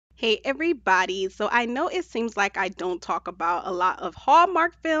Hey everybody, so I know it seems like I don't talk about a lot of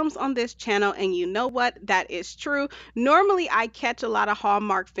Hallmark films on this channel, and you know what? That is true. Normally, I catch a lot of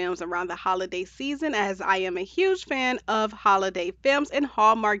Hallmark films around the holiday season as I am a huge fan of holiday films, and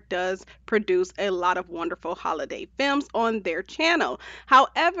Hallmark does produce a lot of wonderful holiday films on their channel.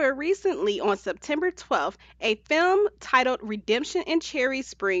 However, recently on September 12th, a film titled Redemption in Cherry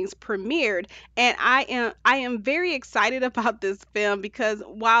Springs premiered, and I am very excited about this film because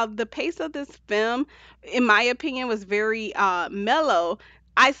while the pace of this film, in my opinion, was very mellow,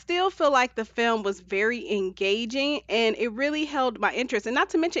 I still feel like the film was very engaging and it really held my interest. And not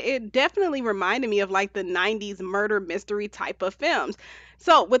to mention, it definitely reminded me of like the 90s murder mystery type of films.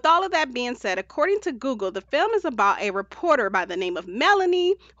 So, with all of that being said, according to Google, the film is about a reporter by the name of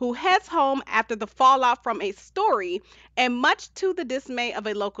Melanie who heads home after the fallout from a story, and much to the dismay of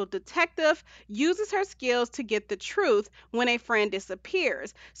a local detective, uses her skills to get the truth when a friend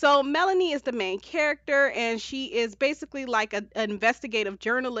disappears. So Melanie is the main character, and she is basically like an investigative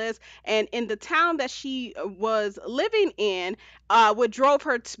journalist. And in the town that she was living in, what drove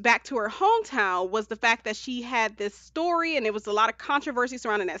her back to her hometown was the fact that she had this story, and there was a lot of controversy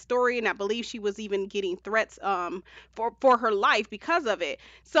surrounding that story. And I believe she was even getting threats for her life because of it.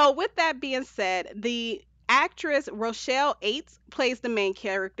 So with that being said, the actress Rochelle Aites plays the main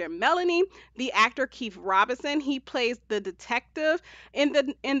character Melanie. The actor Keith Robinson, he plays the detective in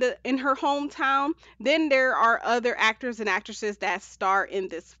her hometown. Then there are other actors and actresses that star in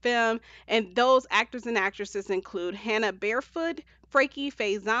this film, and those actors and actresses include Hannah Barefoot, Frankie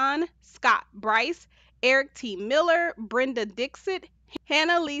Faison, Scott Bryce, Eric T. Miller, Brenda Dixit,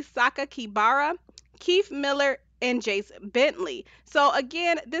 Hannah Lee Saka Kibara, Keith Miller, and Jace Bentley. So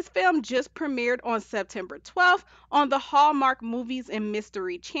again, this film just premiered on September 12th on the Hallmark Movies and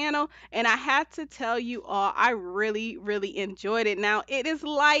Mystery channel, and I had to tell you all, I really enjoyed it. Now, it is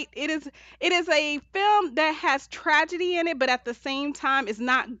light. It is a film that has tragedy in it, but at the same time it's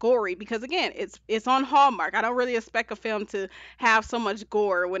not gory because again, it's on Hallmark. I don't really expect a film to have so much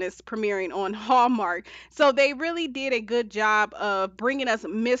gore when it's premiering on Hallmark. So they really did a good job of bringing us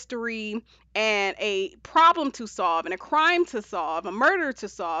mystery and a problem to solve and a crime to solve, a murder to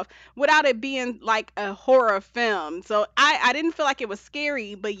solve without it being like a horror film. So I didn't feel like it was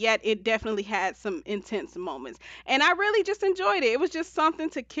scary, but yet it definitely had some intense moments. And I really just enjoyed it. It was just something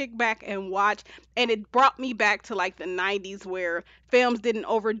to kick back and watch. And it brought me back to like the 90s where films didn't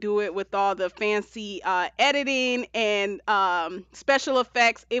overdo it with all the fancy editing and special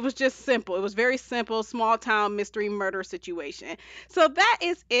effects. It was just simple. It was very simple, small town mystery murder situation. So that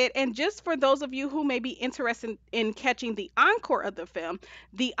is it. And just for those of you who may be interested in catching the encore of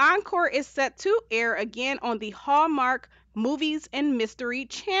the encore is set to air again on the Hallmark Movies and Mystery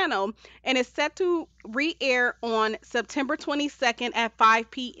channel, and is set to re-air on September 22nd at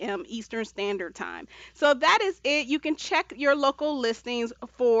 5 p.m. Eastern Standard Time. So that is it. You can check your local listings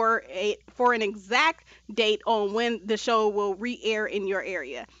for an exact date on when the show will re-air in your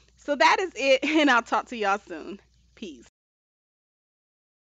area. So that is it, and I'll talk to y'all soon. Peace.